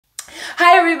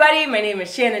everybody, my name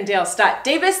is Shannon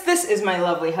Davis. This is my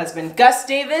lovely husband, Gus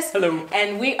Davis. Hello.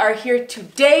 And we are here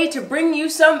today to bring you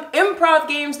some improv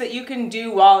games that you can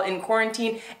do while in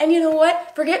quarantine. And you know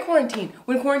what? Forget quarantine.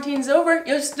 When quarantine's over,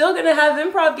 you're still gonna have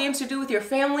improv games to do with your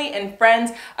family and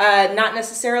friends, not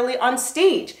necessarily on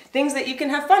stage. Things that you can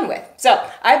have fun with. So,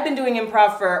 I've been doing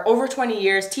improv for over 20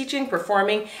 years, teaching,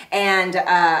 performing, and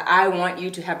I want you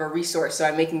to have a resource, so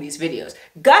I'm making these videos.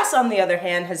 Gus, on the other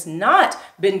hand, has not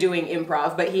been doing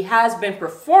improv, but he has been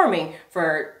performing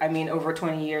for, over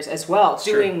 20 years as well.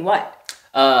 Sure. Doing what?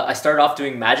 I started off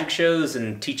doing magic shows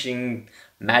and teaching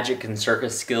magic and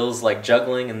circus skills like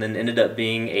juggling, and then ended up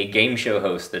being a game show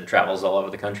host that travels all over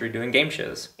the country doing game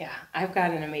shows. Yeah, I've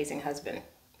got an amazing husband.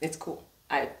 It's cool.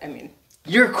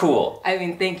 You're cool.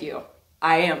 Thank you.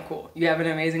 I am cool. You have an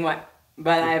amazing wife,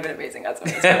 but I have an amazing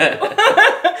husband. It's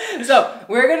cool. So,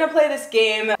 we're gonna play this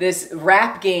game. This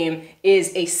rap game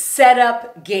is a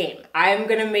setup game. I'm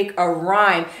gonna make a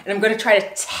rhyme, and I'm gonna try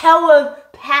to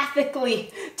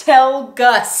telepathically tell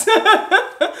Gus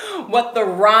what the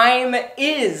rhyme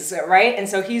is, right? And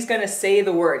so he's gonna say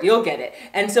the word. You'll get it.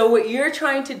 And so what you're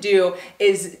trying to do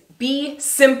is be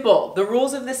simple. The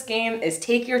rules of this game is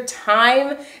take your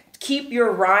time, keep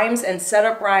your rhymes and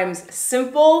setup rhymes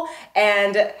simple,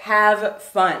 and have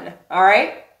fun. All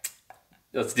right?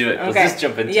 Let's do it. Okay. Let's just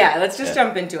jump into it. Yeah, let's just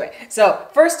jump into it. So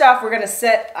first off, we're gonna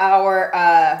set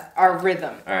our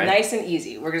rhythm. All right. Nice and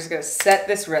easy. We're just gonna set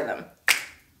this rhythm.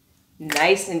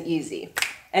 Nice and easy.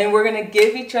 And we're gonna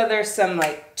give each other some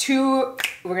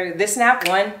this snap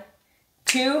 1,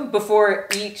 2 before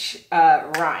each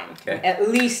rhyme. Okay. At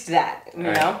least that, you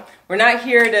know? Right. We're not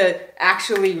here to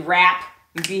actually rap,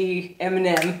 be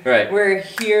Eminem. Right. We're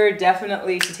here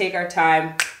definitely to take our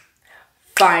time,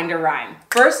 find a rhyme.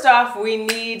 First off, we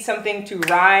need something to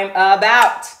rhyme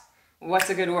about. What's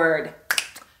a good word?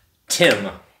 Tim.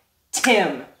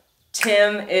 Tim.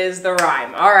 Tim is the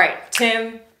rhyme. All right,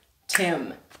 Tim.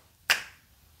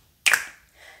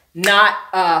 Not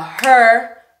a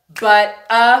her, but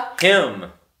a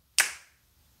Him.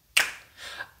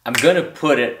 I'm gonna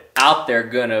put it out there,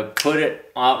 gonna put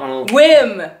it on a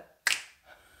whim.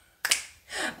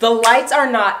 The lights are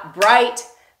not bright,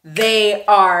 they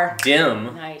are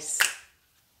dim. nice.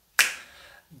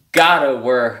 Gotta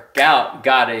work out,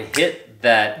 gotta hit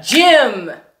that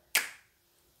Jim.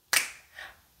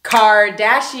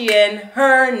 Kardashian,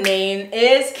 her name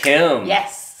is Kim.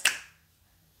 Yes.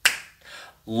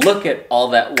 Look at all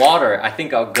that water. I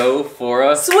think I'll go for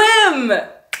a Swim.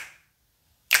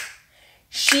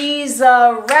 She's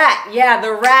a rat. Yeah,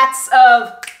 the rats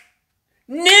of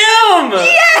Nim!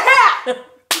 Yeah!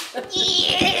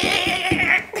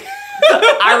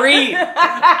 I read.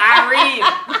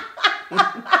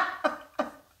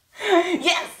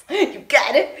 Yes, you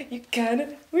got it. We got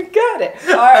it.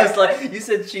 All right. I was like, you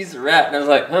said she's a rat, and I was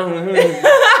like, I don't know.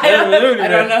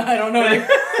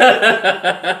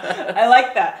 I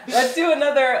like that. Let's do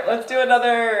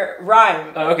another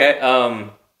rhyme. Oh, okay.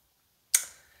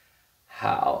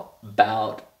 How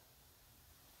about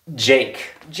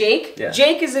Jake? Jake? Yeah.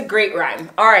 Jake is a great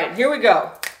rhyme. All right, here we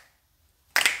go.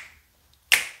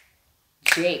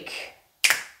 Jake.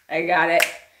 I got it.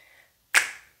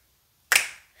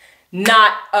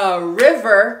 Not a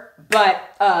river,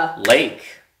 but a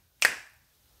Lake.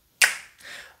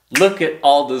 Look at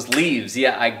all those leaves.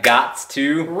 Yeah, I got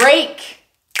to rake.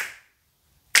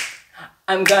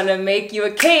 I'm gonna make you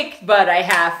a cake, but I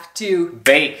have to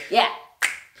bake. Yeah.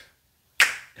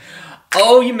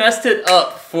 Oh, you messed it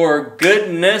up, for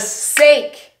goodness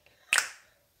Sake.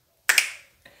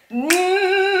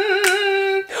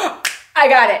 I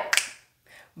got it.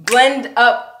 Blend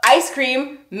up ice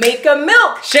cream, make a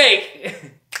milk. shake.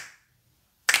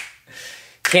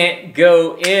 Can't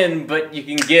go in, but you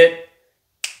can get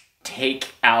take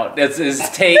out. Take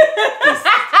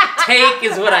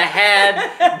is what I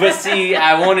had, but see,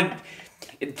 I wanted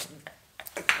it,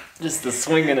 just the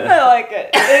swing in it. I like it.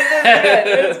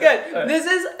 It's good. This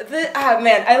is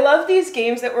man, I love these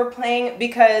games that we're playing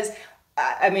because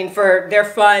they're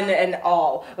fun and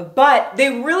all, but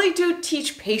they really do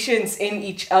teach patience in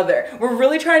each other. We're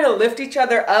really trying to lift each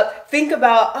other up. Think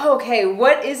about, okay,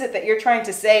 what is it that you're trying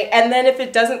to say? And then if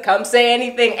it doesn't come, say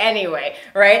anything anyway,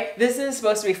 right? This is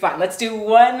supposed to be fun. Let's do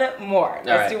one more.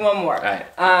 Let's do one more. All right.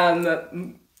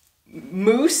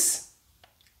 Moose.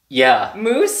 Yeah.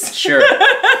 Moose? Sure.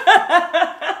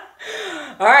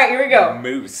 All right, here we go.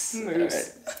 Moose.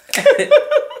 Moose. All right.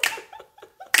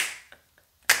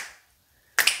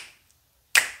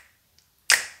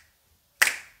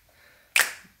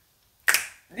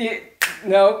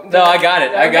 No, I got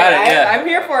it. I got it. Yeah. I'm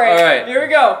here for it. All right. Here we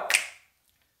go.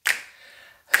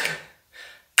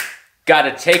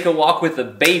 Gotta take a walk with a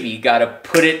baby. Gotta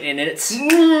put it in its...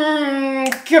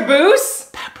 Caboose?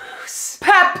 Papoose.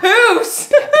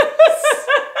 Papoose!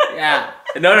 Yeah.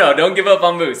 No, don't give up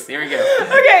on moose. Here we go.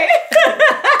 Okay.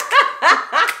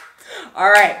 All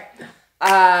right.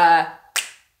 I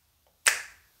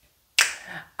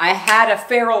had a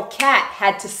feral cat,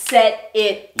 had to set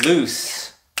it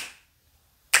loose.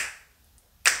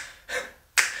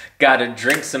 Gotta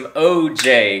drink some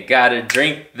OJ. Gotta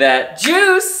drink that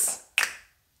juice.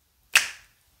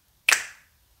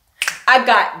 I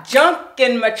got junk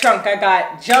in my trunk. I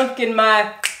got junk in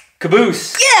my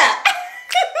caboose. Yeah.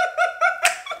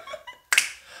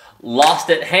 Lost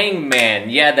at Hangman.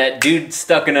 Yeah, that dude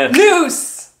stuck in a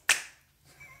noose.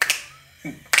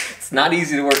 It's not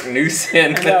easy to work noose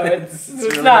in. No, it's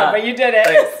really not, but you did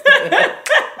it.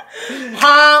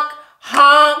 Honk,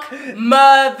 honk,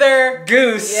 mother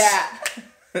goose. Yeah.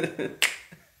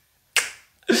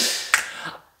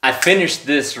 I finished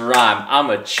this rhyme.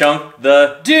 I'ma chunk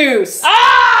the deuce.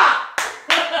 Ah!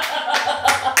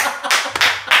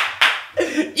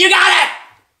 You got it!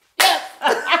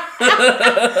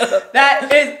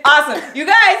 That is awesome. You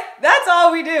guys, that's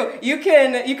all we do. You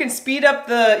can speed up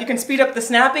the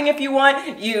snapping if you want.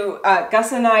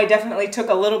 Gus and I definitely took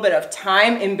a little bit of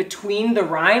time in between the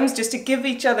rhymes just to give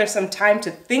each other some time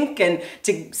to think and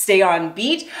to stay on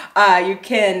beat. You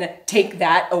can take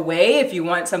that away if you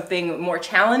want something more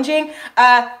challenging.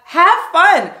 Have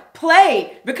fun.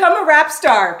 Play, become a rap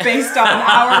star based on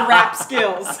our rap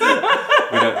skills.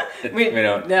 We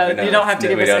don't. No, you don't have to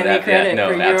give us any credit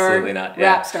for your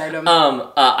rap stardom.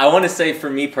 I want to say for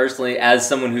me personally, as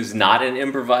someone who's not an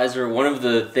improviser, one of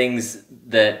the things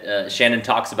that Shannon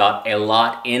talks about a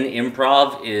lot in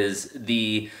improv is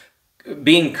the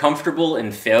being comfortable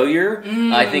in failure.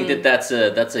 I think that's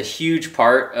a huge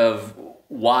part of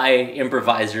why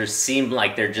improvisers seem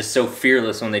like they're just so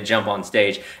fearless when they jump on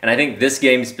stage. And I think this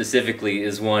game specifically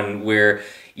is one where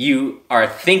you are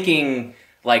thinking,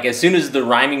 like, as soon as the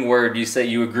rhyming word, you say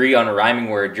you agree on a rhyming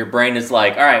word, your brain is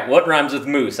like, all right, what rhymes with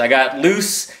moose? I got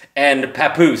loose and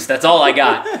papoose. That's all I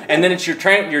got. And then it's your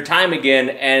time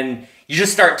again, and you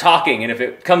just start talking. And if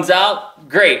it comes out,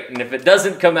 great. And if it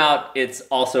doesn't come out, it's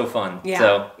also fun. Yeah,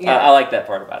 so I like that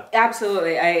part about it.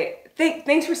 Absolutely.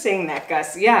 Thanks for saying that,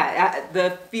 Gus. Yeah,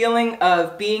 the feeling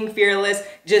of being fearless,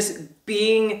 just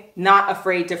being not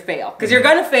afraid to fail. Because you're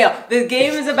going to fail. The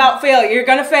game is about failure. You're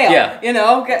going to fail. Yeah. You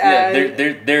know?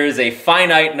 There is a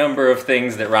finite number of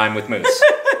things that rhyme with moose.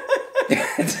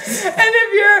 And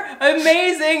if you're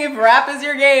amazing, if rap is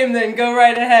your game, then go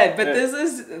right ahead. But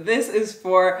this is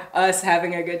for us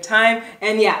having a good time.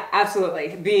 And yeah,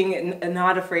 absolutely, being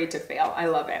not afraid to fail. I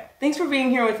love it. Thanks for being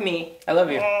here with me. I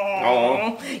love you.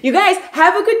 Aww. You guys,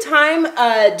 have a good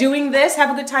time doing this.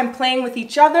 Have a good time playing with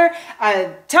each other.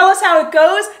 Tell us how it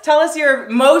goes. Tell us your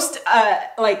most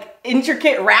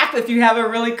intricate rap if you have a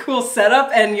really cool setup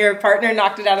and your partner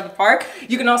knocked it out of the park.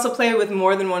 You can also play with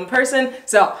more than one person.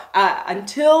 So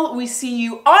until we see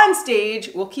you on stage,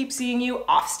 we'll keep seeing you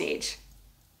off stage.